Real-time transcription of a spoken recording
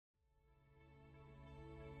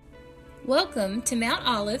Welcome to Mount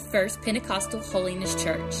Olive First Pentecostal Holiness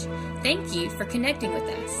Church. Thank you for connecting with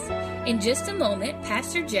us. In just a moment,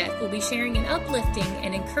 Pastor Jeff will be sharing an uplifting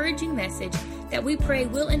and encouraging message that we pray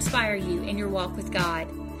will inspire you in your walk with God.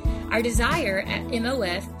 Our desire at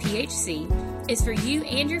MOF PHC is for you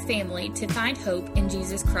and your family to find hope in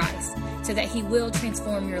Jesus Christ so that He will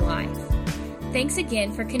transform your life. Thanks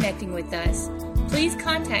again for connecting with us. Please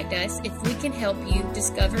contact us if we can help you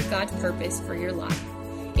discover God's purpose for your life.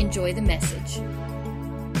 Enjoy the message.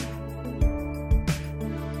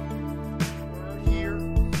 We're here,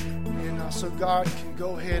 and so God can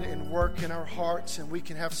go ahead and work in our hearts, and we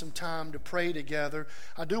can have some time to pray together.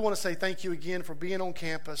 I do want to say thank you again for being on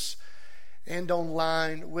campus and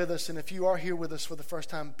online with us. And if you are here with us for the first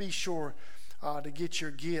time, be sure to get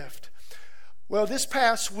your gift. Well, this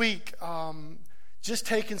past week, just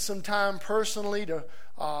taking some time personally to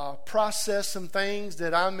process some things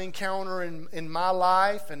that I'm encountering in my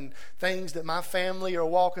life and things that my family are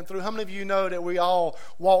walking through. How many of you know that we all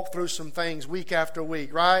walk through some things week after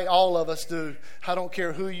week, right? All of us do. I don't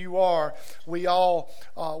care who you are. We all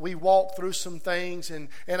we walk through some things, and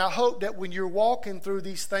I hope that when you're walking through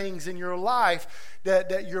these things in your life,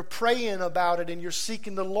 that you're praying about it and you're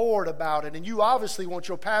seeking the Lord about it. And you obviously want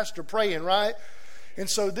your pastor praying, right? And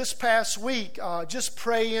so this past week, just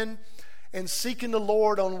praying and seeking the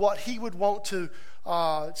Lord on what He would want to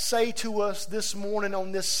say to us this morning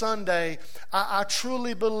on this Sunday, I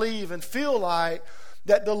truly believe and feel like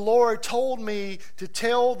that the Lord told me to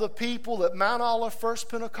tell the people at Mount Olive First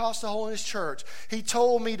Pentecostal Holiness Church. He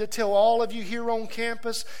told me to tell all of you here on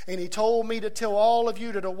campus, and He told me to tell all of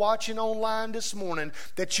you that are watching online this morning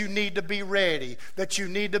that you need to be ready, that you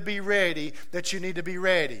need to be ready, that you need to be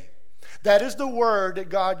ready. That is the word that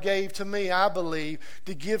God gave to me, I believe,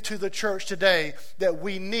 to give to the church today, that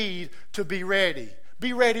we need to be ready.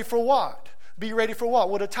 Be ready for what? Be ready for what?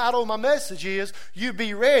 Well, the title of my message is, You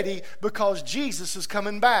Be Ready Because Jesus is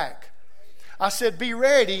Coming Back. I said, be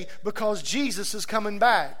ready because Jesus is coming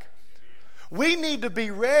back. We need to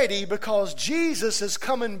be ready because Jesus is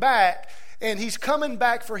coming back, and He's coming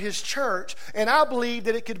back for His church, and I believe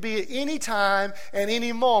that it could be at any time and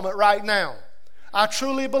any moment right now. I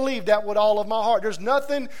truly believe that with all of my heart. There's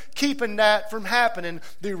nothing keeping that from happening.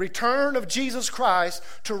 The return of Jesus Christ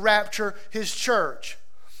to rapture His church.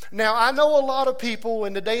 Now, I know a lot of people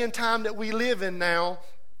in the day and time that we live in now,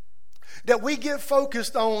 that we get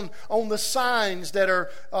focused on the signs that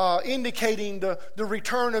are indicating the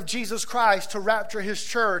return of Jesus Christ to rapture His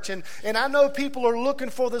church. And I know people are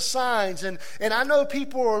looking for the signs. And I know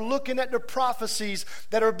people are looking at the prophecies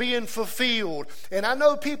that are being fulfilled. And I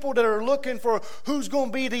know people that are looking for who's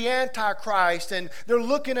going to be the Antichrist. And they're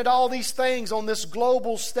looking at all these things on this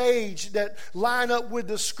global stage that line up with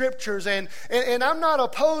the Scriptures. And I'm not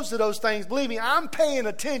opposed to those things. Believe me, I'm paying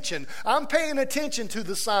attention. I'm paying attention to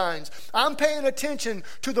the signs. I'm paying attention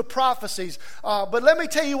to the prophecies. But let me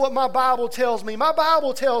tell you what my Bible tells me. My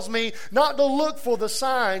Bible tells me not to look for the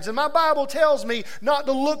signs. And my Bible tells me not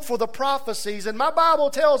to look for the prophecies. And my Bible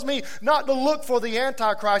tells me not to look for the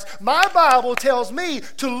Antichrist. My Bible tells me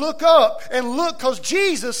to look up and look, because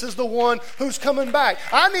Jesus is the one who's coming back.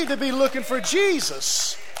 I need to be looking for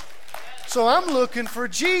Jesus. So I'm looking for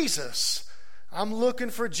Jesus. I'm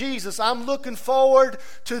looking for Jesus. I'm looking forward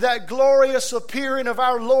to that glorious appearing of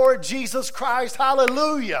our Lord Jesus Christ.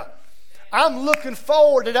 Hallelujah. I'm looking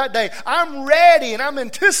forward to that day. I'm ready and I'm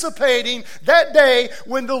anticipating that day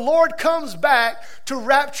when the Lord comes back to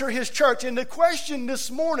rapture His church. And the question this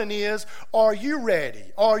morning is, are you ready?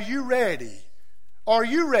 Are you ready? Are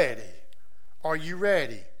you ready? Are you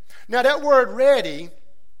ready? Now that word ready,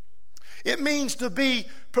 it means to be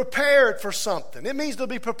prepared for something. It means to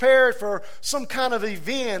be prepared for some kind of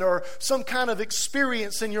event or some kind of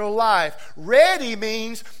experience in your life. Ready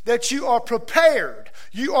means that you are prepared.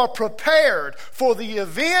 You are prepared for the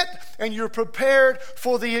event and you're prepared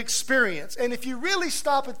for the experience. And if you really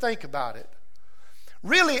stop and think about it,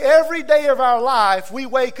 really every day of our life we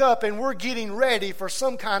wake up and we're getting ready for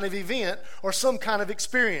some kind of event or some kind of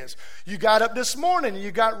experience. You got up this morning and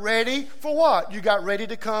you got ready for what? You got ready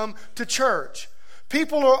to come to church.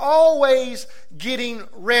 People are always getting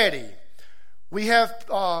ready. We have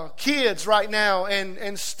kids right now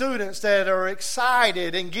and students that are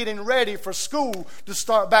excited and getting ready for school to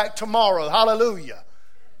start back tomorrow. Hallelujah.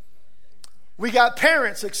 We got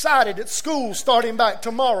parents excited at school starting back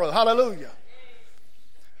tomorrow. Hallelujah.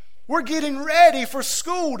 We're getting ready for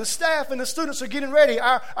school. The staff and the students are getting ready.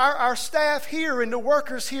 Our staff here and the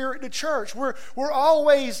workers here at the church, we're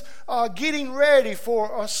always getting ready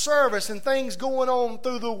for a service and things going on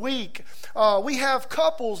through the week. We have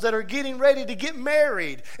couples that are getting ready to get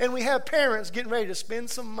married, and we have parents getting ready to spend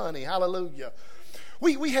some money. Hallelujah.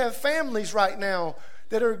 We have families right now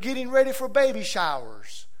that are getting ready for baby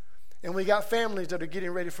showers, and we got families that are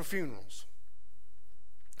getting ready for funerals.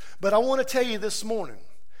 But I want to tell you this morning,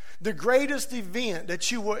 the greatest event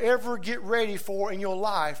that you will ever get ready for in your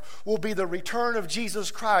life will be the return of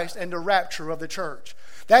Jesus Christ and the rapture of the church.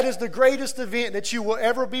 That is the greatest event that you will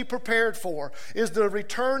ever be prepared for, is the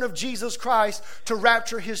return of Jesus Christ to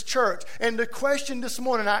rapture His church. And the question this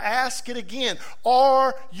morning, I ask it again,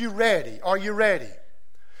 are you ready? Are you ready?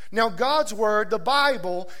 Now, God's Word, the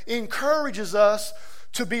Bible, encourages us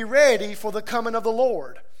to be ready for the coming of the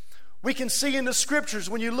Lord. We can see in the Scriptures,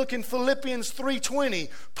 when you look in Philippians 3:20,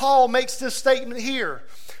 Paul makes this statement here.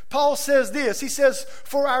 Paul says this, he says,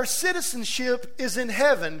 "For our citizenship is in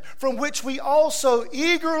heaven, from which we also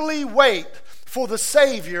eagerly wait for the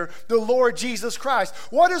Savior, the Lord Jesus Christ."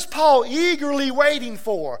 What is Paul eagerly waiting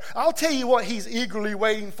for? I'll tell you what he's eagerly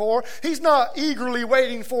waiting for. He's not eagerly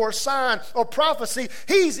waiting for a sign or prophecy.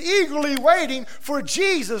 He's eagerly waiting for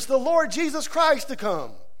Jesus, the Lord Jesus Christ, to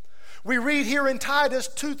come. We read here in Titus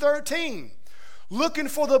 2:13, looking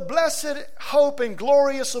for the blessed hope and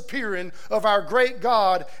glorious appearing of our great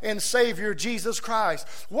God and Savior Jesus Christ.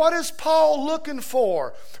 What is Paul looking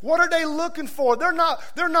for? What are they looking for? They're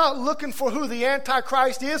not looking for who the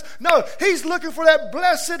Antichrist is. No, he's looking for that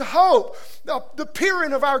blessed hope, the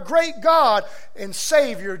appearing of our great God and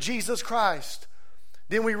Savior Jesus Christ.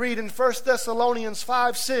 Then we read in 1 Thessalonians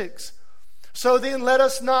 5:6, "So then let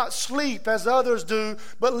us not sleep as others do,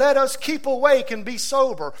 but let us keep awake and be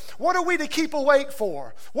sober." What are we to keep awake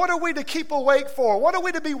for? What are we to keep awake for? What are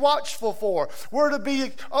we to be watchful for? We're to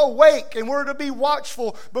be awake and we're to be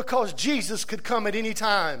watchful because Jesus could come at any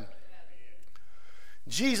time.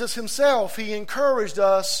 Jesus Himself, He encouraged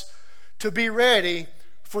us to be ready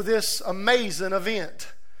for this amazing event.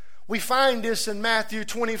 We find this in Matthew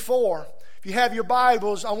 24. If you have your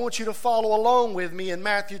Bibles, I want you to follow along with me in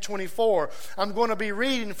Matthew 24. I'm going to be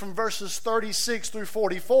reading from verses 36 through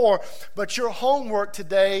 44, but your homework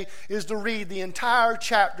today is to read the entire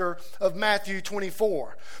chapter of Matthew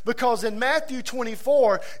 24. Because in Matthew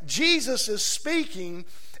 24, Jesus is speaking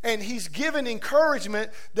and He's given encouragement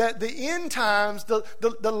that the end times,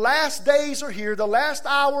 the last days are here, the last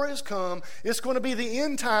hour has come, it's going to be the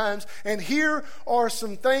end times, and here are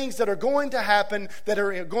some things that are going to happen that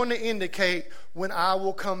are going to indicate when I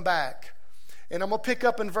will come back. And I'm going to pick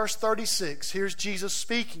up in verse 36. Here's Jesus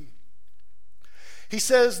speaking. He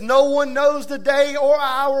says, "No one knows the day or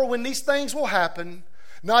hour when these things will happen,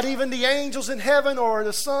 not even the angels in heaven or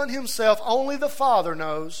the Son Himself, only the Father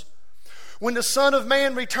knows. When the Son of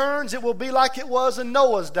Man returns, it will be like it was in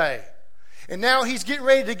Noah's day." And now He's getting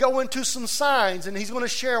ready to go into some signs, and He's going to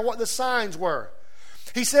share what the signs were.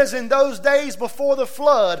 He says, "In those days before the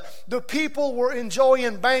flood, the people were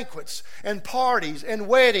enjoying banquets and parties and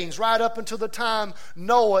weddings right up until the time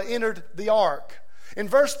Noah entered the ark." In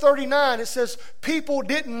verse 39, it says, people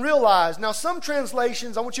didn't realize. Now, some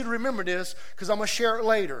translations, I want you to remember this because I'm going to share it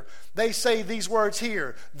later. They say these words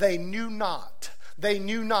here, "They knew not." They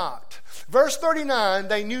knew not. Verse 39,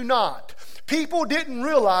 they knew not. People didn't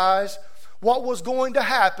realize what was going to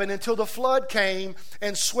happen until the flood came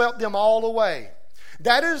and swept them all away.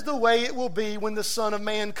 That is the way it will be when the Son of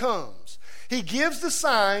Man comes. He gives the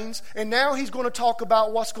signs, and now He's going to talk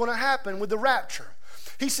about what's going to happen with the rapture.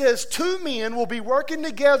 He says, 2 men will be working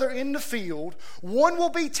together in the field. One will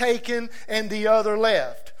be taken and the other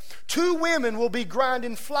left. 2 women will be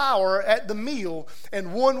grinding flour at the mill,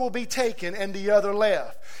 and one will be taken and the other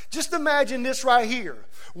left. Just imagine this right here.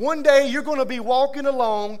 One day you're going to be walking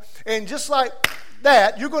along, and just like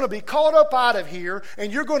that, you're going to be caught up out of here,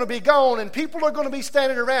 and you're going to be gone, and people are going to be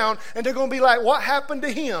standing around, and they're going to be like, "What happened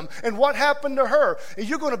to him? And what happened to her?" And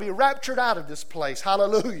you're going to be raptured out of this place.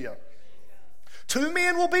 Hallelujah. 2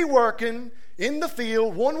 men will be working in the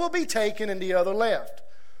field, one will be taken and the other left.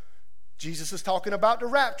 Jesus is talking about the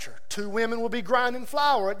rapture. 2 women will be grinding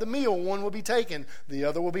flour at the mill. One will be taken, the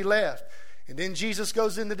other will be left. And then Jesus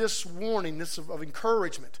goes into this warning, this of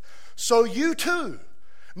encouragement. "So you too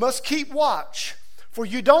must keep watch, for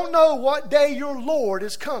you don't know what day your Lord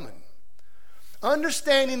is coming."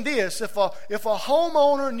 Understanding this, if a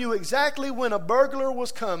homeowner knew exactly when a burglar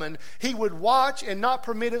was coming, he would watch and not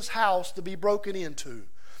permit his house to be broken into.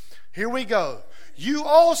 Here we go. You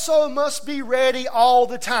also must be ready all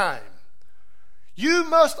the time. You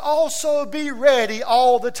must also be ready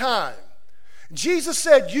all the time. Jesus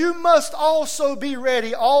said, you must also be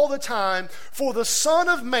ready all the time, for the Son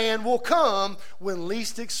of Man will come when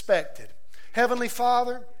least expected. Heavenly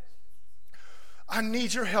Father, I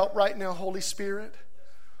need your help right now, Holy Spirit.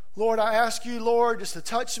 Lord, I ask you, Lord, just to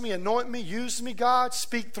touch me, anoint me, use me, God,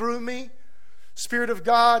 speak through me. Spirit of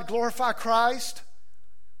God, glorify Christ.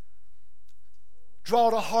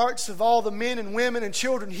 Draw the hearts of all the men and women and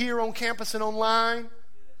children here on campus and online.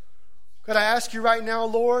 God, I ask you right now,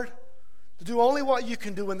 Lord, to do only what you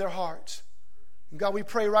can do in their hearts. And God, we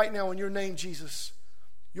pray right now in your name, Jesus,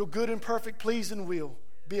 your good and perfect pleas and will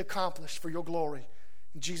be accomplished for your glory.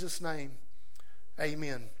 In Jesus' name,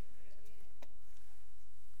 amen.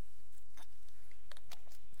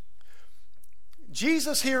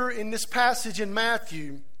 Jesus here in this passage in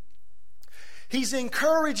Matthew, he's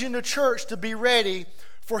encouraging the church to be ready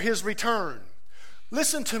for his return.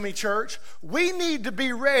 Listen to me, church. We need to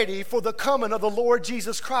be ready for the coming of the Lord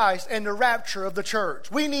Jesus Christ and the rapture of the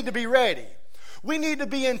church. We need to be ready. We need to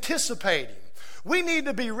be anticipating. We need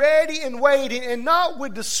to be ready and waiting, and not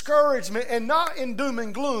with discouragement and not in doom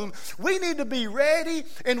and gloom. We need to be ready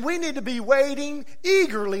and we need to be waiting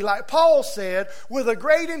eagerly, like Paul said, with a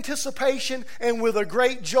great anticipation and with a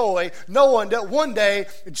great joy, knowing that one day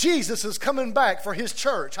Jesus is coming back for his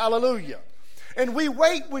church. Hallelujah. And we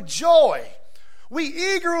wait with joy. We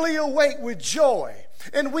eagerly await with joy.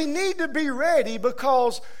 And we need to be ready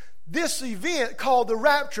because this event called the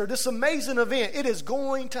rapture, this amazing event, it is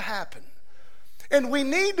going to happen. And we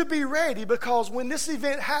need to be ready because when this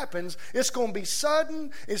event happens, it's going to be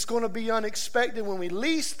sudden, it's going to be unexpected. When we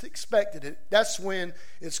least expected it, that's when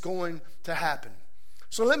it's going to happen.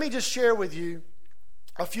 So let me just share with you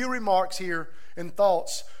a few remarks here and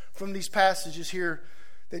thoughts from these passages here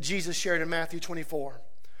that Jesus shared in Matthew 24.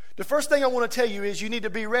 The first thing I want to tell you is you need to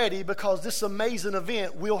be ready because this amazing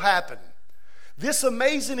event will happen. This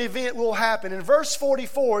amazing event will happen. In verse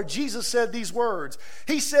 44, Jesus said these words.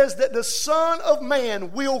 He says that the Son of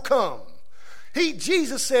Man will come.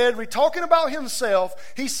 Jesus said, we're talking about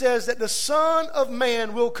himself, he says that the Son of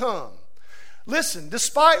Man will come. Listen,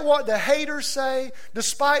 despite what the haters say,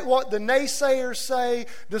 despite what the naysayers say,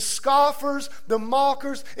 the scoffers, the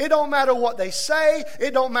mockers, it don't matter what they say,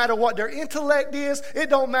 it don't matter what their intellect is,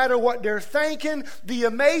 it don't matter what they're thinking. The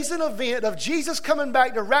amazing event of Jesus coming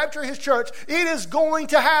back to rapture his church, it is going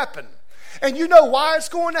to happen. And you know why it's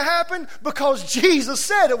going to happen? Because Jesus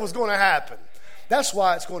said it was going to happen. That's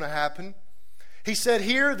why it's going to happen. He said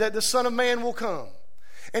here that the Son of Man will come.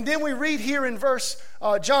 And then we read here in verse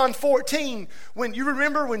John 14, when you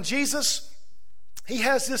remember when Jesus, he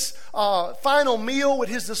has this final meal with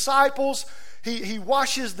his disciples. He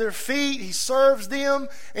washes their feet, he serves them,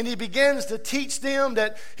 and he begins to teach them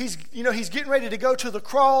that he's getting ready to go to the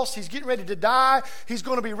cross, he's getting ready to die, he's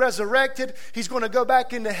going to be resurrected, he's going to go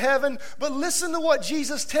back into heaven. But listen to what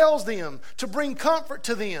Jesus tells them to bring comfort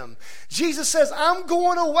to them. Jesus says, I'm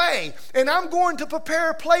going away and I'm going to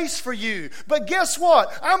prepare a place for you. But guess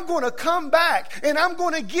what? I'm going to come back and I'm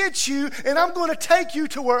going to get you and I'm going to take you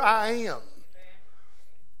to where I am.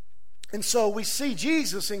 And so we see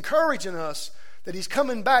Jesus encouraging us that he's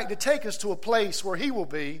coming back to take us to a place where he will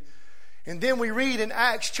be. And then we read in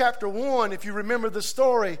Acts chapter 1, if you remember the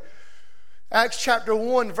story, Acts chapter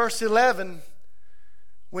 1 verse 11,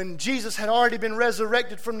 when Jesus had already been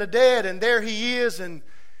resurrected from the dead, and there he is, and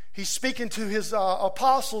he's speaking to his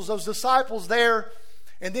apostles, those disciples there,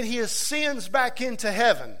 and then he ascends back into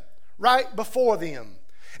heaven right before them.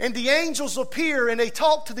 And the angels appear and they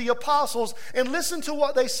talk to the apostles, and listen to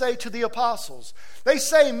what they say to the apostles. They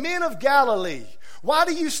say, men of Galilee, why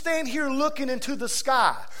do you stand here looking into the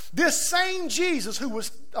sky? This same Jesus who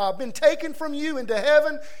was been taken from you into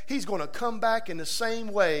heaven, he's going to come back in the same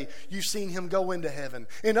way you've seen him go into heaven.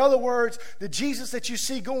 In other words, the Jesus that you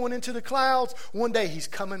see going into the clouds, one day he's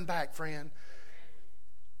coming back, friend.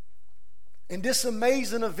 And this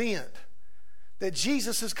amazing event that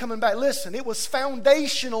Jesus is coming back. Listen, it was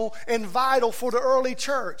foundational and vital for the early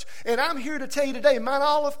church. And I'm here to tell you today, Mount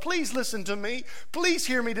Olive, please listen to me. Please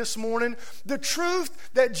hear me this morning. The truth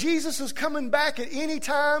that Jesus is coming back at any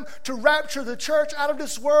time to rapture the church out of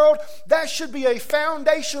this world, that should be a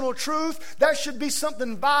foundational truth. That should be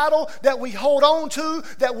something vital that we hold on to,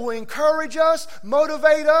 that will encourage us,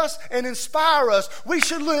 motivate us, and inspire us. We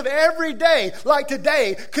should live every day like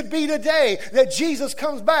today could be the day that Jesus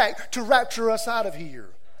comes back to rapture us out of here.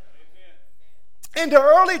 And the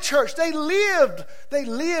early church, they lived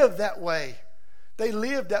that way. They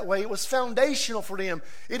lived that way. It was foundational for them.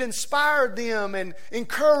 It inspired them and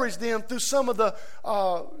encouraged them through some of the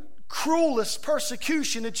cruelest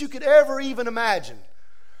persecution that you could ever even imagine.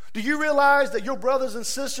 Do you realize that your brothers and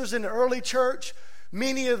sisters in the early church,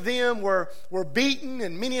 Many of them were beaten,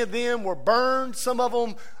 and many of them were burned. Some of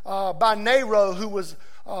them by Nero, who was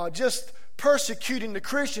just persecuting the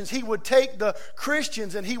Christians. He would take the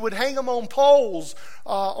Christians and he would hang them on poles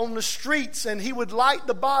on the streets, and he would light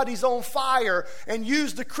the bodies on fire and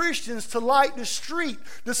use the Christians to light the street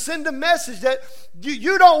to send a message that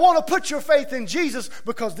you don't want to put your faith in Jesus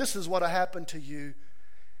because this is what happened to you.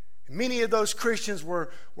 Many of those Christians were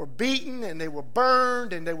beaten, and they were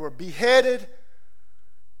burned, and they were beheaded.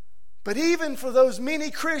 But even for those many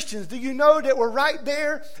Christians, do you know that were right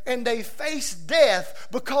there and they faced death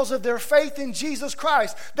because of their faith in Jesus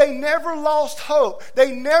Christ? They never lost hope.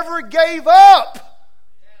 They never gave up.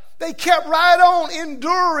 They kept right on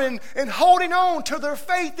enduring and holding on to their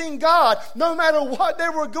faith in God no matter what they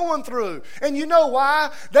were going through. And you know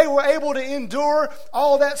why they were able to endure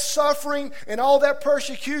all that suffering and all that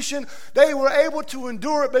persecution? They were able to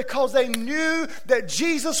endure it because they knew that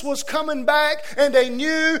Jesus was coming back, and they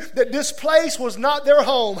knew that this place was not their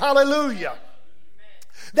home. Hallelujah.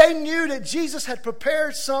 They knew that Jesus had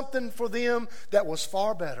prepared something for them that was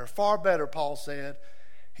far better. Far better, Paul said.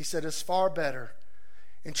 He said it's far better.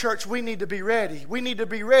 In church, we need to be ready. We need to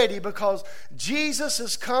be ready because Jesus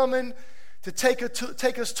is coming to take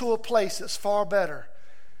us to a place that's far better.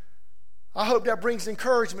 I hope that brings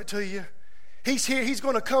encouragement to you. He's here. He's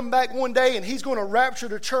going to come back one day, and he's going to rapture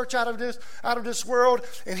the church out of this world,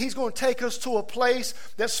 and he's going to take us to a place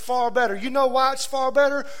that's far better. You know why it's far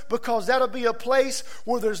better? Because that'll be a place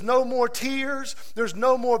where there's no more tears, there's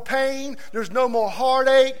no more pain, there's no more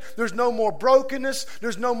heartache, there's no more brokenness,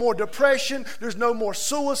 there's no more depression, there's no more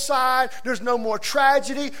suicide, there's no more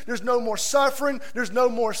tragedy, there's no more suffering, there's no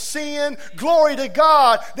more sin. Glory to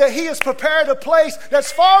God that He has prepared a place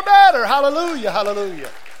that's far better. Hallelujah,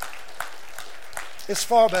 hallelujah. It's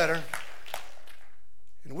far better.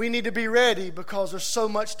 And we need to be ready because there's so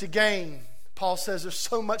much to gain. Paul says there's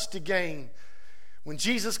so much to gain. When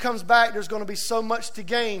Jesus comes back, there's going to be so much to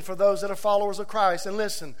gain for those that are followers of Christ. And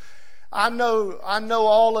listen, I know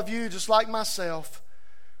all of you just like myself.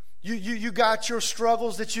 You got your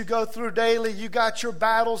struggles that you go through daily. You got your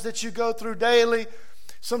battles that you go through daily.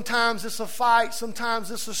 Sometimes it's a fight.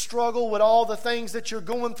 Sometimes it's a struggle with all the things that you're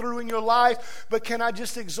going through in your life. But can I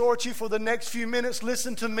just exhort you for the next few minutes?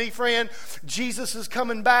 Listen to me, friend. Jesus is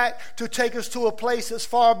coming back to take us to a place that's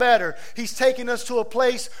far better. He's taking us to a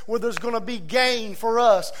place where there's going to be gain for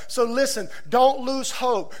us. So listen, don't lose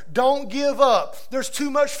hope. Don't give up. There's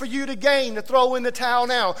too much for you to gain to throw in the towel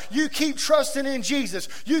now. You keep trusting in Jesus.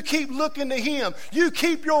 You keep looking to Him. You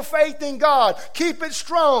keep your faith in God. Keep it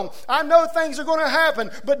strong. I know things are going to happen,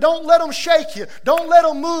 but don't let them shake you. Don't let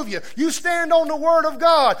them move you. You stand on the Word of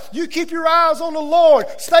God. You keep your eyes on the Lord.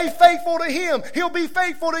 Stay faithful to Him. He'll be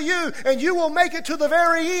faithful to you, and you will make it to the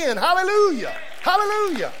very end. Hallelujah.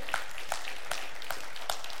 Hallelujah.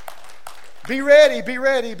 Be ready, be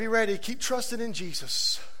ready, be ready. Keep trusting in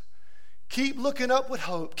Jesus. Keep looking up with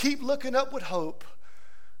hope. Keep looking up with hope.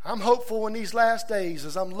 I'm hopeful in these last days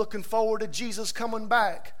as I'm looking forward to Jesus coming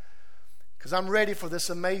back, because I'm ready for this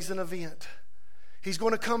amazing event. He's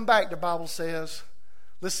going to come back, the Bible says.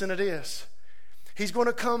 Listen to this. He's going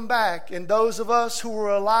to come back, and those of us who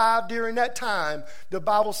were alive during that time, the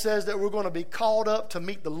Bible says that we're going to be called up to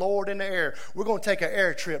meet the Lord in the air. We're going to take an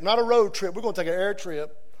air trip, not a road trip. We're going to take an air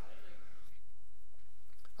trip.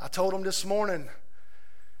 I told him this morning,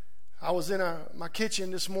 I was in my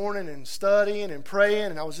kitchen this morning and studying and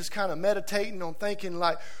praying, and I was just kind of meditating on thinking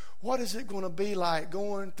like, what is it going to be like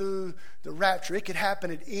going through the rapture? It could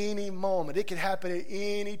happen at any moment. It could happen at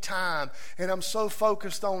any time. And I'm so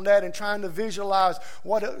focused on that and trying to visualize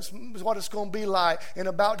what it's going to be like. And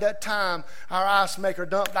about that time, our ice maker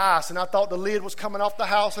dumped ice. And I thought the lid was coming off the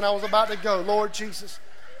house and I was about to go. Lord Jesus.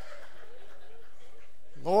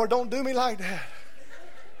 Lord, don't do me like that.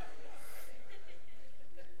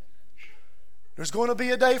 There's going to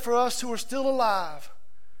be a day for us who are still alive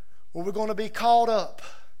where we're going to be called up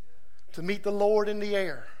to meet the Lord in the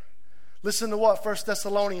air. Listen to what 1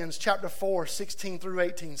 Thessalonians chapter 4, 16 through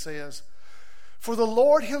 18 says. For the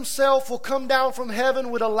Lord Himself will come down from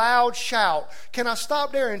heaven with a loud shout. Can I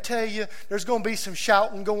stop there and tell you there's going to be some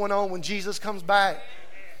shouting going on when Jesus comes back?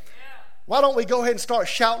 Why don't we go ahead and start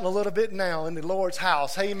shouting a little bit now in the Lord's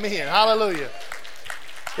house? Amen. Hallelujah.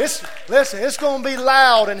 It's going to be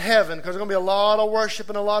loud in heaven because there's going to be a lot of worship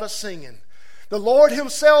and a lot of singing. The Lord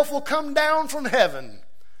Himself will come down from heaven.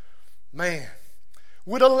 Man,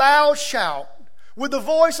 with a loud shout, with the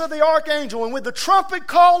voice of the archangel, and with the trumpet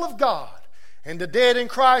call of God, and the dead in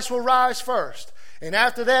Christ will rise first. And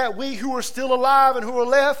after that, we who are still alive and who are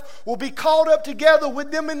left will be caught up together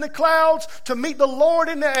with them in the clouds to meet the Lord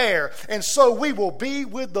in the air. And so we will be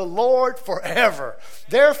with the Lord forever.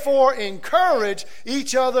 Therefore, encourage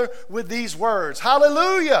each other with these words.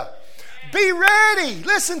 Hallelujah. Be ready.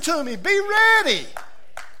 Listen to me. Be ready.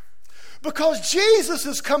 Because Jesus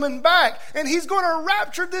is coming back and He's going to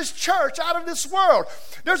rapture this church out of this world.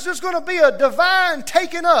 There's just going to be a divine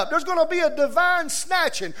taking up. There's going to be a divine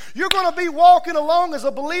snatching. You're going to be walking along as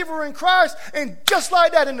a believer in Christ, and just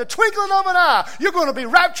like that, in the twinkling of an eye, you're going to be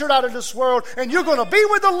raptured out of this world and you're going to be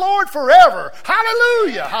with the Lord forever.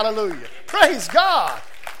 Hallelujah. Hallelujah. Praise God.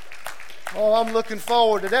 Oh, I'm looking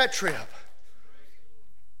forward to that trip.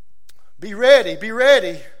 Be ready. Be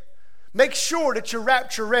ready. Make sure that you're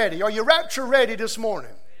rapture ready. Are you rapture ready this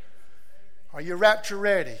morning? Are you rapture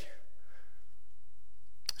ready?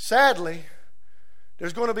 Sadly,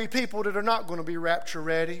 there's going to be people that are not going to be rapture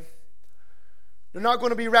ready. They're not going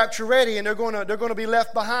to be rapture ready, and they're going to be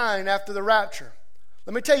left behind after the rapture.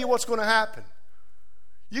 Let me tell you what's going to happen.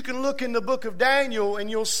 You can look in the book of Daniel and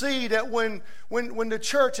you'll see that when the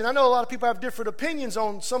church, and I know a lot of people have different opinions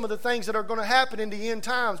on some of the things that are going to happen in the end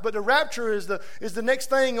times, but the rapture is the next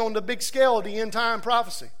thing on the big scale of the end time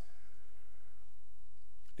prophecy.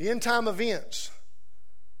 The end time events.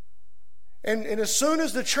 And as soon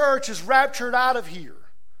as the church is raptured out of here,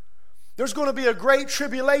 there's going to be a great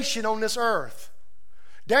tribulation on this earth.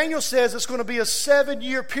 Daniel says it's going to be a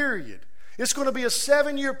 7-year period. It's going to be a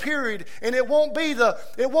 7-year period, and it won't be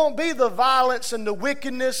the violence and the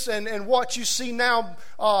wickedness and what you see now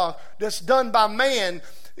that's done by man.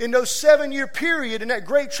 In those 7-year period, in that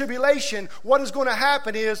great tribulation, what is going to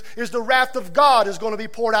happen is the wrath of God is going to be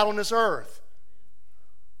poured out on this earth.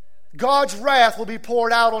 God's wrath will be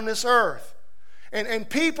poured out on this earth. And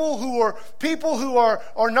people who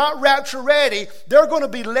are not rapture ready, they're going to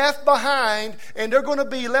be left behind, and they're going to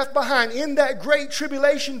be left behind in that great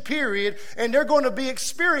tribulation period, and they're going to be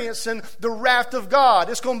experiencing the wrath of God.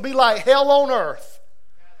 It's going to be like hell on earth.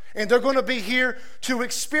 And they're going to be here to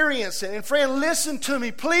experience it. And friend, listen to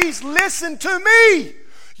me. Please listen to me.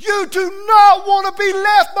 You do not want to be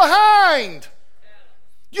left behind.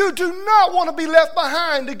 You do not want to be left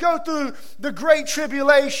behind to go through the great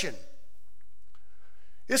tribulation.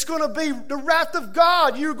 It's going to be the wrath of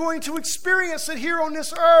God. You're going to experience it here on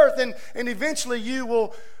this earth. And eventually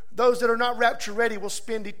those that are not rapture ready will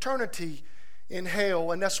spend eternity in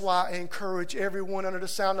hell. And that's why I encourage everyone under the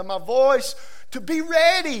sound of my voice to be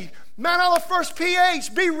ready. Mount Olive First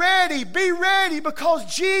PH, be ready,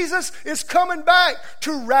 because Jesus is coming back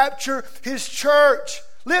to rapture His church.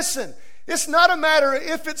 Listen. It's not a matter of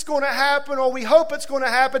if it's going to happen or we hope it's going to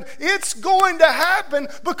happen. It's going to happen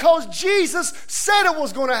because Jesus said it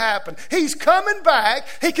was going to happen. He's coming back.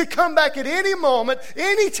 He could come back at any moment,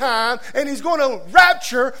 any time, and He's going to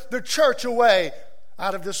rapture the church away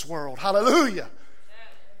out of this world. Hallelujah.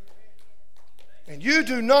 And you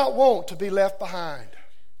do not want to be left behind.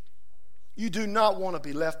 You do not want to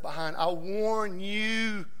be left behind. I warn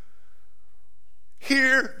you.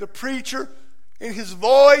 Hear the preacher in his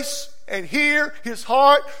voice and hear his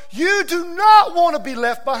heart. You do not want to be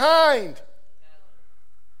left behind.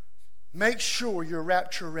 Make sure you're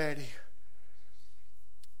rapture ready.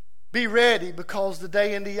 Be ready, because the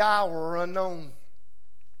day and the hour are unknown.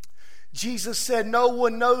 Jesus said no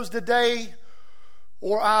one knows the day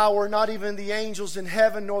or hour, not even the angels in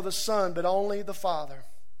heaven nor the Son, but only the Father.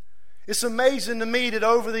 It's amazing to me that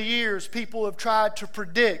over the years people have tried to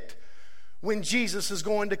predict when Jesus is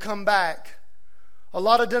going to come back. A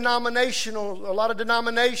lot of denominations and a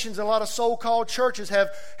lot of so-called churches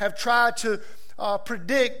have tried to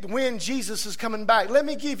predict when Jesus is coming back. Let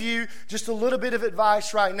me give you just a little bit of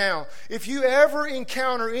advice right now. If you ever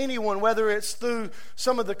encounter anyone, whether it's through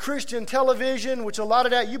some of the Christian television, which a lot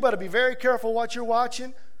of that, you better be very careful what you're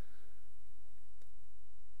watching.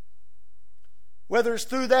 Whether it's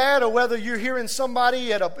through that or whether you're hearing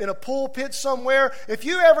somebody in a pulpit somewhere, if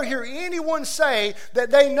you ever hear anyone say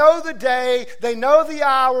that they know the day, they know the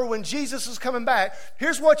hour when Jesus is coming back,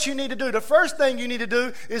 here's what you need to do. The first thing you need to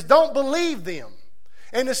do is don't believe them.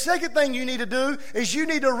 And the second thing you need to do is you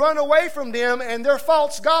need to run away from them and their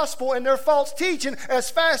false gospel and their false teaching as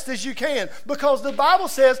fast as you can. Because the Bible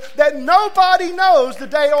says that nobody knows the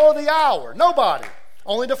day or the hour. Nobody.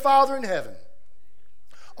 Only the Father in heaven.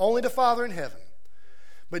 Only the Father in heaven.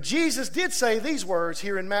 But Jesus did say these words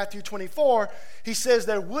here in Matthew 24. He says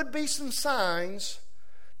there would be some signs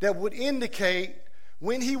that would indicate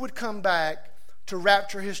when He would come back to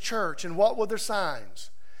rapture His church. And what were the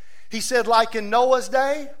signs? He said, like in Noah's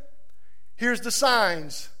day, here's the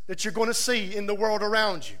signs that you're going to see in the world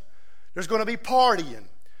around you. There's going to be partying.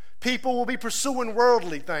 People will be pursuing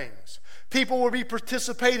worldly things. People will be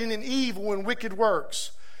participating in evil and wicked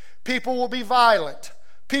works. People will be violent.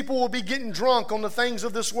 People will be getting drunk on the things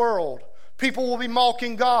of this world. People will be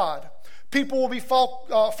mocking God. People will be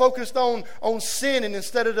focused on sinning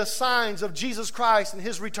instead of the signs of Jesus Christ and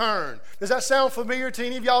His return. Does that sound familiar to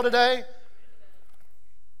any of y'all today?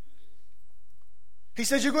 He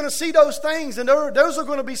says you're going to see those things, and those are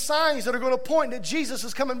going to be signs that are going to point that Jesus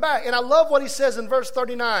is coming back. And I love what He says in verse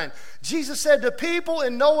 39. Jesus said, the people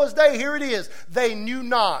in Noah's day, here it is, they knew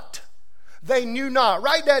not. They knew not.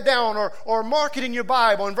 Write that down or mark it in your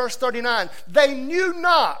Bible in verse 39. They knew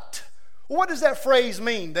not. What does that phrase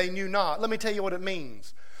mean, they knew not? Let me tell you what it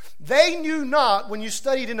means. They knew not, when you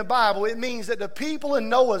studied in the Bible, it means that the people in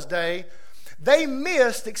Noah's day, they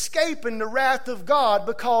missed escaping the wrath of God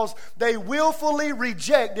because they willfully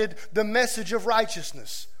rejected the message of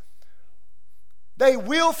righteousness. They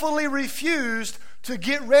willfully refused to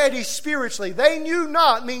get ready spiritually. They knew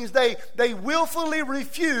not means they willfully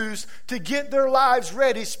refused to get their lives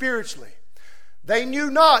ready spiritually. They knew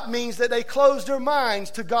not means that they closed their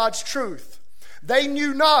minds to God's truth. They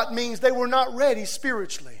knew not means they were not ready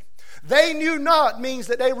spiritually. They knew not means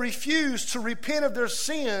that they refused to repent of their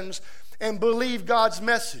sins and believe God's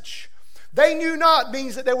message. They knew not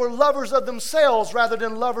means that they were lovers of themselves rather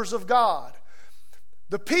than lovers of God.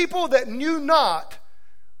 The people that knew not,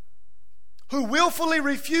 who willfully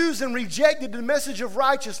refused and rejected the message of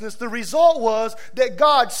righteousness, the result was that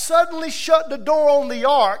God suddenly shut the door on the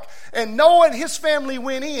ark, and Noah and his family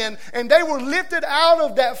went in, and they were lifted out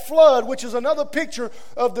of that flood, which is another picture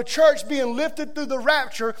of the church being lifted through the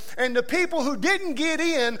rapture. And the people who didn't get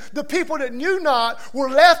in, the people that knew not, were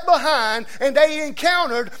left behind, and they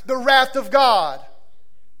encountered the wrath of God.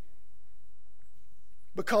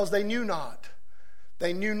 Because they knew not.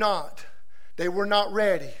 They knew not. They were not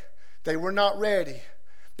ready. They were not ready.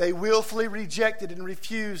 They willfully rejected and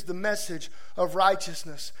refused the message of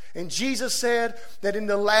righteousness. And Jesus said that in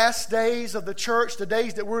the last days of the church, the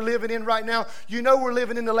days that we're living in right now, you know we're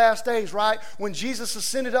living in the last days, right? When Jesus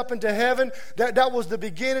ascended up into heaven, that was the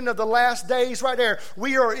beginning of the last days right there.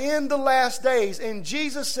 We are in the last days. And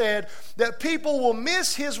Jesus said that people will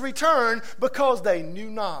miss His return because they knew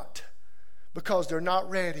not. Because they're not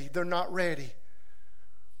ready. They're not ready.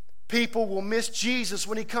 People will miss Jesus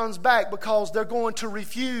when He comes back because they're going to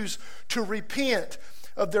refuse to repent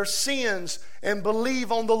of their sins and believe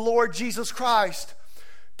on the Lord Jesus Christ.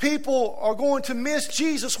 People are going to miss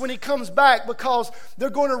Jesus when He comes back because they're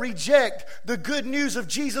going to reject the good news of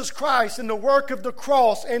Jesus Christ and the work of the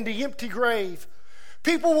cross and the empty grave.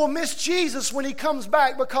 People will miss Jesus when He comes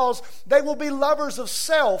back because they will be lovers of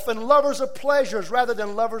self and lovers of pleasures rather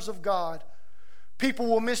than lovers of God. People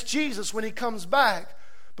will miss Jesus when He comes back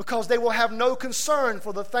because they will have no concern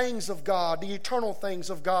for the things of God, the eternal things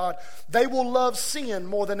of God. They will love sin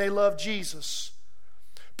more than they love Jesus.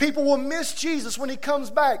 People will miss Jesus when He comes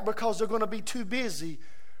back because they're going to be too busy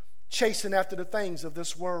chasing after the things of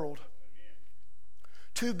this world.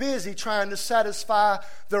 Too busy trying to satisfy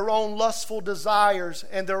their own lustful desires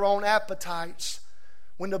and their own appetites.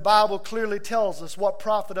 When the Bible clearly tells us, what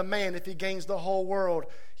profit a man if he gains the whole world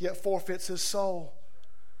yet forfeits his soul?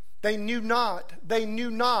 They knew not. They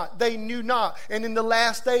knew not. They knew not. And in the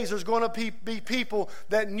last days, there's going to be people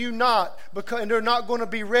that knew not, and they're not going to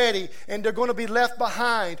be ready, and they're going to be left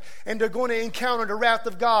behind, and they're going to encounter the wrath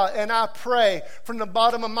of God. And I pray from the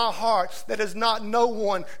bottom of my heart that is not no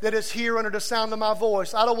one that is here under the sound of my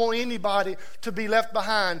voice. I don't want anybody to be left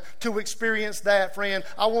behind to experience that, friend.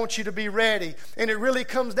 I want you to be ready. And it really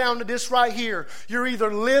comes down to this right here. You're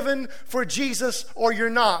either living for Jesus or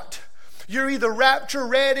you're not. You're either rapture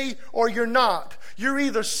ready or you're not. You're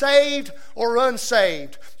either saved or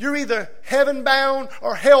unsaved. You're either heaven bound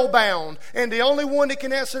or hell bound. And the only one that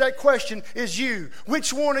can answer that question is you.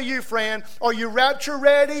 Which one are you, friend? Are you rapture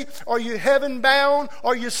ready? Are you heaven bound?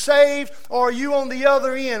 Are you saved? Or are you on the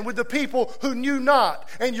other end with the people who knew not?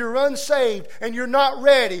 And you're unsaved and you're not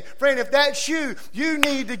ready. Friend, if that's you, you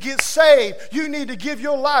need to get saved. You need to give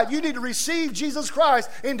your life. You need to receive Jesus Christ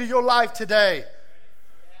into your life today.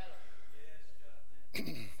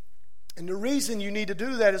 And the reason you need to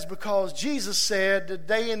do that is because Jesus said the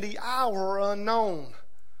day and the hour are unknown.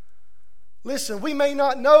 Listen, we may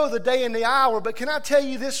not know the day and the hour, but can I tell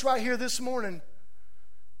you this right here this morning?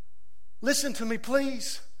 Listen to me,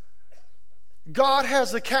 please. God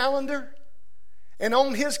has a calendar, And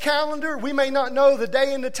on His calendar, we may not know the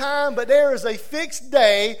day and the time, but there is a fixed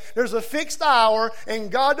day, there's a fixed hour,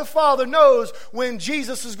 and God the Father knows when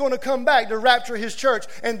Jesus is going to come back to rapture His church.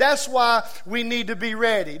 And that's why we need to be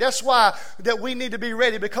ready. That's why that we need to be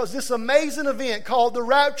ready, because this amazing event called the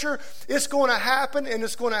rapture, it's going to happen, and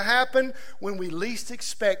it's going to happen when we least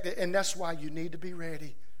expect it, and that's why you need to be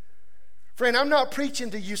ready. Friend, I'm not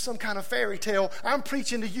preaching to you some kind of fairy tale. I'm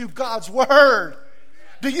preaching to you God's Word.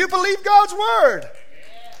 Do you believe God's Word?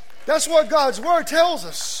 That's what God's Word tells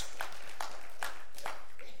us.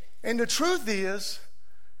 And the truth is,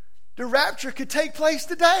 the rapture could take place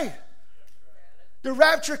today. The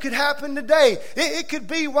rapture could happen today. It could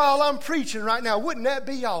be while I'm preaching right now. Wouldn't that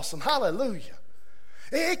be awesome? Hallelujah.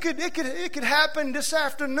 It could happen this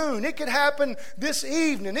afternoon. It could happen this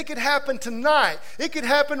evening. It could happen tonight. It could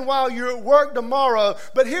happen while you're at work tomorrow.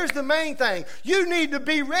 But here's the main thing. You need to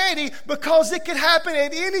be ready, because it could happen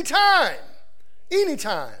at any time. Any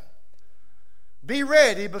time. Be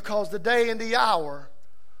ready, because the day and the hour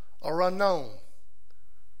are unknown.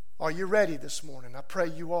 Are you ready this morning? I pray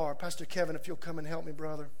you are. Pastor Kevin, if you'll come and help me,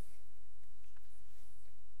 brother.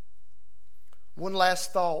 One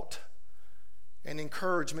last thought and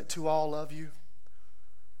encouragement to all of you.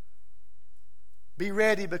 Be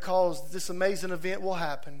ready, because this amazing event will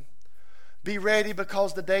happen. Be ready,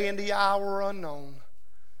 because the day and the hour are unknown.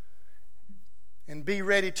 And be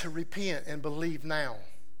ready to repent and believe now.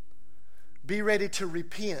 Be ready to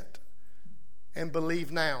repent and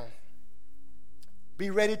believe now. Be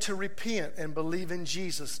ready to repent and believe in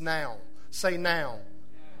Jesus now. Say now.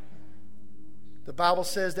 The Bible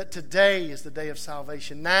says that today is the day of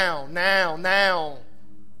salvation. Now.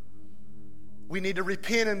 We need to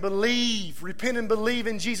repent and believe. Repent and believe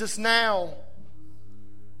in Jesus now.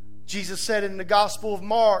 Jesus said in the Gospel of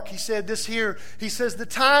Mark, He said this here. He says, the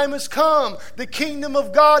time has come. The kingdom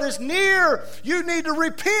of God is near. You need to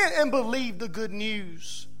repent and believe the good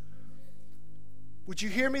news. Would you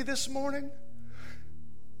hear me this morning?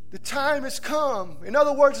 The time has come. In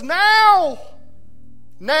other words, now.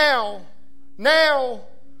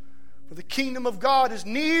 For the kingdom of God is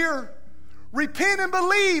near. Repent and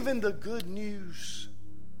believe in the good news.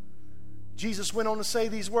 Jesus went on to say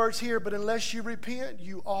these words here, but unless you repent,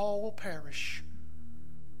 you all will perish.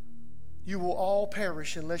 You will all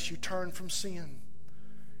perish unless you turn from sin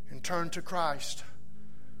and turn to Christ.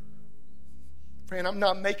 Friend, I'm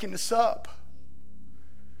not making this up.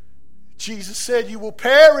 Jesus said you will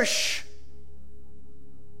perish.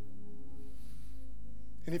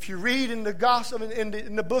 And if you read in the gospel,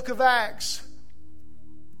 in the book of Acts,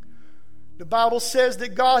 the Bible says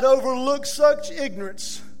that God overlooked such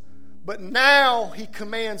ignorance, but now He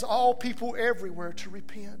commands all people everywhere to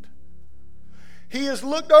repent. He has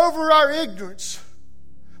looked over our ignorance,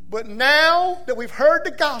 but now that we've heard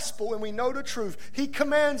the gospel and we know the truth, He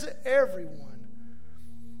commands everyone,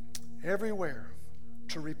 everywhere,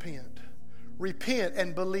 to repent. Repent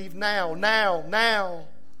and believe now.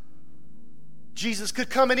 Jesus could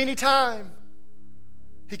come at any time.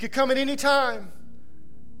 He could come at any time.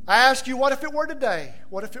 I ask you, what if it were today?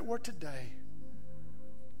 What if it were today?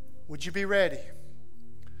 Would you be ready?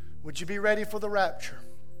 Would you be ready for the rapture?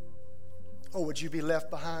 Or would you be left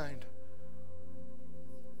behind?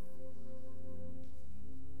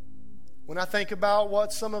 When I think about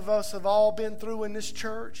what some of us have all been through in this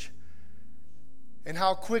church, and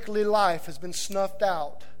how quickly life has been snuffed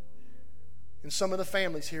out in some of the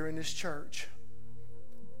families here in this church,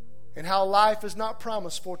 and how life is not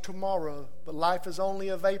promised for tomorrow, but life is only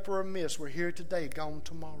a vapor or mist. We're here today, gone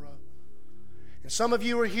tomorrow. And some of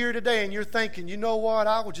you are here today and you're thinking, you know what,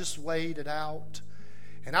 I will just wait it out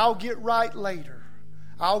and I'll get right later.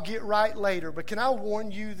 I'll get right later. But can I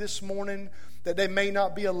warn you this morning that there may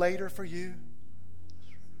not be a later for you?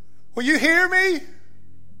 Will you hear me?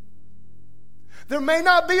 There may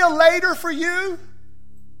not be a later for you.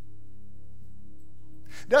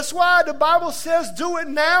 That's why the Bible says, do it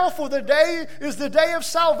now, for the day is the day of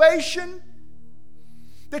salvation.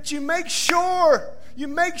 That you make sure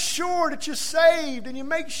that you're saved, and you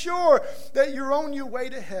make sure that you're on your way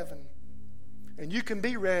to heaven. And you can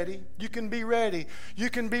be ready. You can be ready. You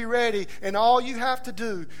can be ready. And all you have to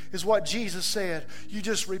do is what Jesus said. You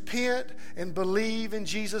just repent and believe in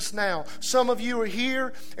Jesus now. Some of you are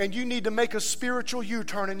here and you need to make a spiritual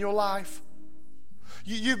U-turn in your life.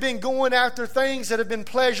 You've been going after things that have been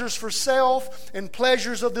pleasures for self and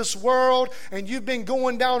pleasures of this world, and you've been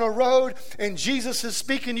going down a road, and Jesus is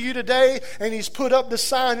speaking to you today, and He's put up the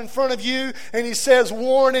sign in front of you, and He says,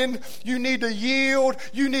 warning, you need to yield,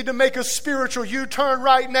 you need to make a spiritual U-turn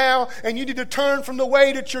right now, and you need to turn from the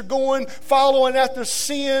way that you're going, following after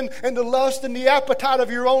sin and the lust and the appetite of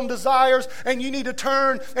your own desires, and you need to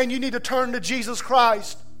turn, and you need to turn to Jesus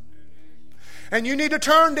Christ. And you need to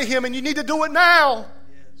turn to Him, and you need to do it now.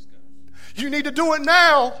 You need to do it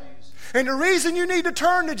now. And the reason you need to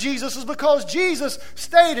turn to Jesus is because Jesus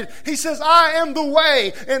stated, He says, I am the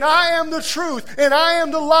way, and I am the truth, and I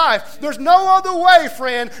am the life. There's no other way,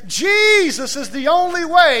 friend. Jesus is the only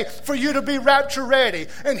way for you to be rapture ready.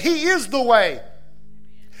 And He is the way.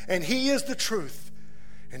 And He is the truth.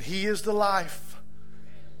 And He is the life.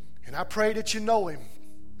 And I pray that you know Him.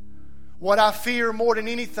 What I fear more than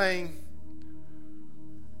anything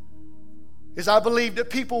is I believe that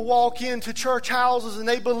people walk into church houses and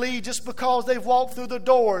they believe just because they've walked through the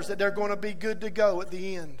doors that they're going to be good to go at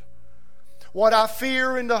the end. What I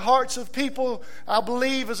fear in the hearts of people, I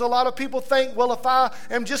believe, is a lot of people think, well, if I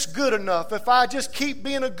am just good enough, if I just keep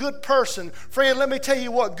being a good person, friend, let me tell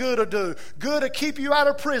you what good will do. Good will keep you out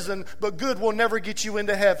of prison, but good will never get you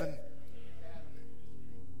into heaven.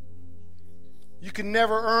 You can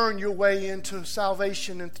never earn your way into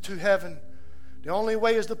salvation and to heaven. The only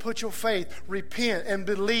way is to put your faith, repent, and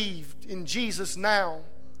believe in Jesus now.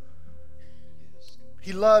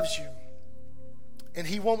 He loves you, and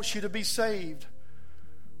He wants you to be saved.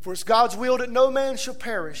 For it's God's will that no man shall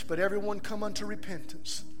perish, but everyone come unto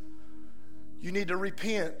repentance. You need to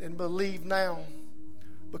repent and believe now,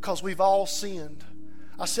 because we've all sinned.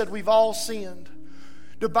 I said we've all sinned.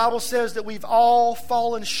 The Bible says that we've all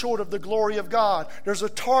fallen short of the glory of God. There's a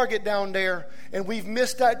target down there, and we've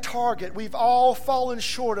missed that target. We've all fallen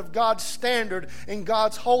short of God's standard and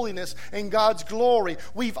God's holiness and God's glory.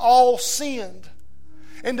 We've all sinned.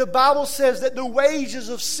 And the Bible says that the wages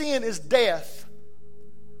of sin is death.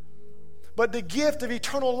 But the gift of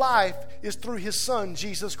eternal life is through His Son,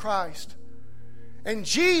 Jesus Christ. And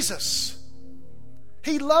Jesus,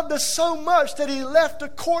 He loved us so much that He left the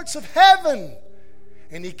courts of heaven.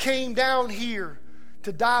 And He came down here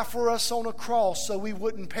to die for us on a cross so we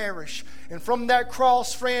wouldn't perish. And from that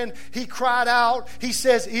cross, friend, He cried out. He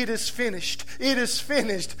says, it is finished. It is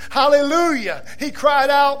finished. Hallelujah. He cried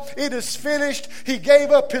out, it is finished. He gave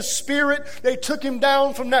up His Spirit. They took Him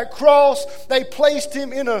down from that cross. They placed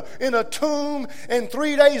Him in a tomb. And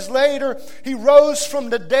 3 days later, He rose from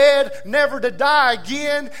the dead, never to die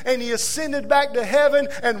again. And He ascended back to heaven.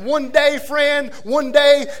 And one day, friend, one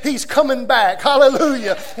day He's coming back.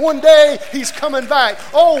 Hallelujah. One day He's coming back.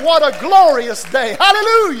 Oh, what a glorious day.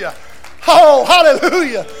 Hallelujah. Oh,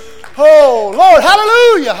 hallelujah. Oh, Lord,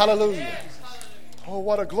 hallelujah. Hallelujah. Oh,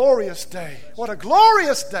 what a glorious day. What a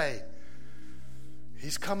glorious day.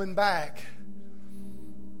 He's coming back.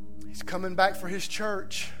 He's coming back for His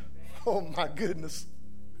church. Oh, my goodness.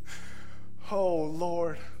 Oh,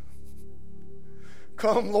 Lord.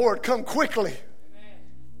 Come, Lord, come quickly.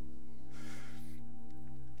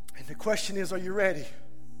 And the question is, are you ready?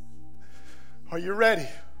 Are you ready?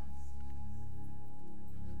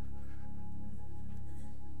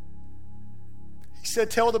 He said,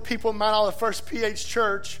 tell the people of Mount Olive First PH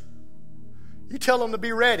Church, you tell them to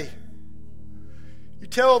be ready. You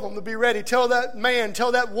tell them to be ready. Tell that man,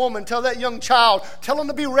 tell that woman, tell that young child, tell them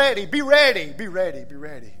to be ready. Be ready. Be ready. Be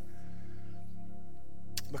ready.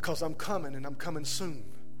 Because I'm coming, and I'm coming soon.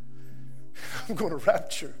 I'm going to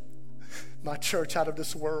rapture my church out of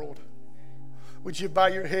this world. Would you bow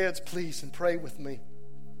your heads, please, and pray with me?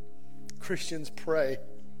 Christians, pray.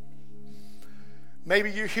 Maybe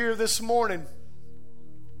you're here this morning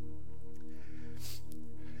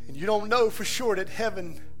and you don't know for sure that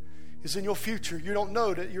heaven is in your future. You don't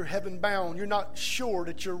know that you're heaven bound. You're not sure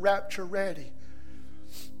that you're rapture ready.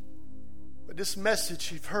 But this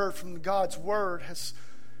message you've heard from God's Word has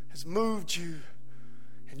moved you,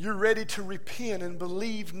 and you're ready to repent and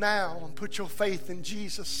believe now and put your faith in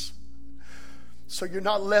Jesus. So you're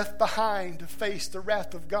not left behind to face the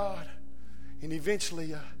wrath of God and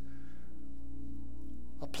eventually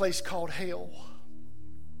a place called hell.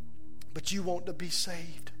 But you want to be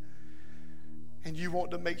saved. And you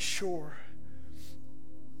want to make sure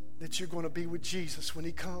that you're going to be with Jesus when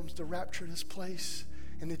He comes to rapture this place.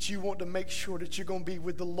 And that you want to make sure that you're going to be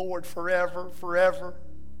with the Lord forever, forever,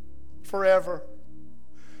 forever.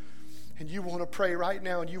 And you want to pray right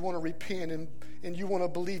now, and you want to repent and you want to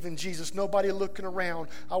believe in Jesus, nobody looking around,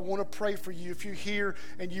 I want to pray for you. If you're here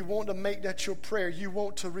and you want to make that your prayer, you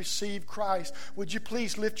want to receive Christ, would you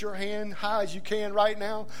please lift your hand high as you can right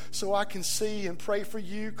now so I can see and pray for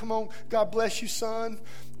you? Come on. God bless you, son.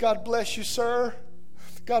 God bless you, sir.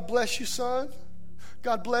 God bless you, son.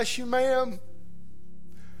 God bless you, ma'am.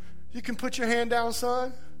 You can put your hand down,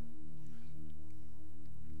 son.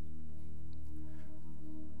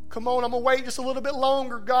 Come on, I'm going to wait just a little bit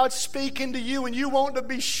longer. God's speaking to you and you want to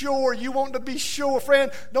be sure. You want to be sure.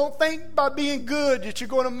 Friend, don't think by being good that you're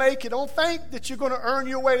going to make it. Don't think that you're going to earn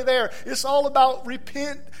your way there. It's all about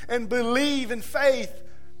repent and believe in faith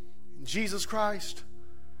in Jesus Christ.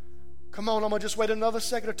 Come on, I'm going to just wait another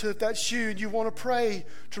second or two. If that's you and you want to pray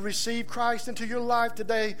to receive Christ into your life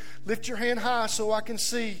today, lift your hand high so I can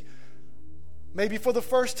see. Maybe for the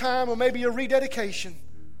first time or maybe a rededication.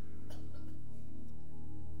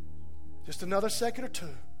 Just another second or two.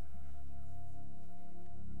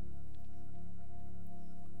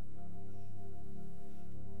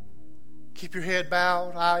 Keep your head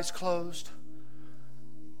bowed, eyes closed.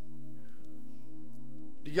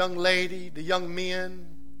 The young lady, the young men,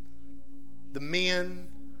 the men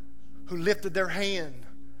who lifted their hand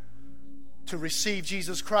to receive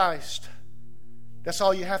Jesus Christ. That's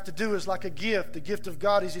all you have to do is like a gift. The gift of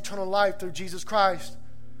God is eternal life through Jesus Christ.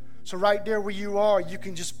 So right there where you are, you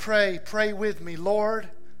can just pray with me. Lord,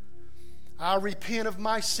 I repent of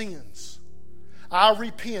my sins. I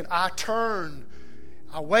repent. I turn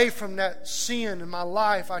away from that sin in my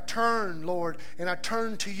life. I turn, Lord, and I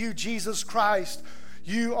turn to you, Jesus Christ.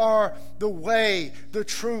 You are the way, the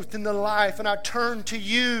truth, and the life, and I turn to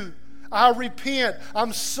you. I repent.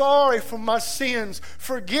 I'm sorry for my sins.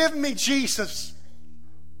 Forgive me, Jesus.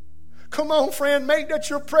 Come on, friend, make that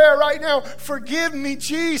your prayer right now. Forgive me,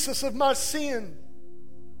 Jesus, of my sin.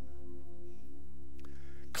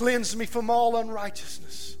 Cleanse me from all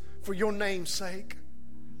unrighteousness for your name's sake.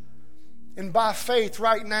 And by faith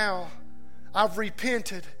right now, I've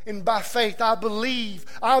repented. And by faith, I believe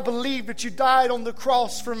that you died on the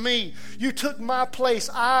cross for me. You took my place.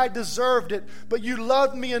 I deserved it. But you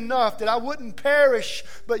loved me enough that I wouldn't perish.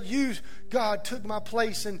 But you, God, took my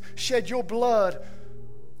place and shed your blood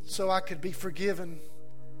so I could be forgiven.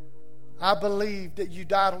 I believe that you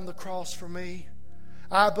died on the cross for me.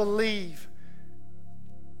 I believe,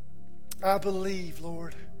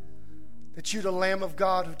 Lord, that you're the Lamb of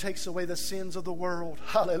God who takes away the sins of the world.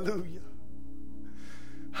 Hallelujah.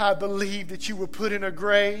 I believe that you were put in a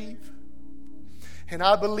grave. And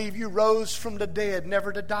I believe you rose from the dead,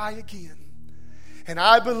 never to die again. And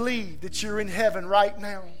I believe that you're in heaven right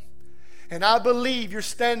now. And I believe you're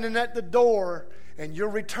standing at the door and your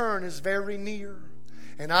return is very near.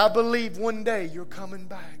 And I believe one day you're coming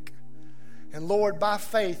back. And Lord, by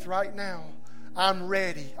faith right now, I'm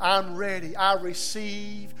ready. I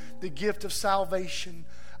receive the gift of salvation.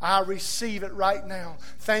 I receive it right now.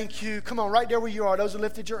 Thank you. Come on, right there where you are, those who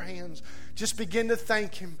lifted your hands, just begin to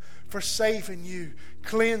thank Him for saving you,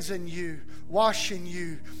 cleansing you, washing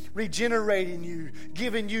you, regenerating you,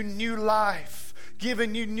 giving you new life.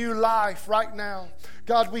 Giving you new life right now.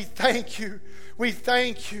 God, we thank you. We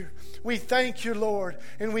thank you. We thank you, Lord.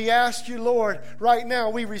 And we ask you, Lord, right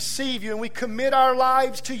now we receive you and we commit our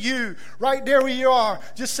lives to you. Right there where you are.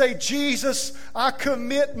 Just say, Jesus, I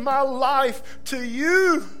commit my life to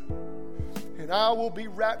you. And I will be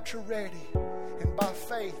rapture ready. And by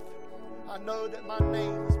faith, I know that my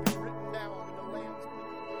name is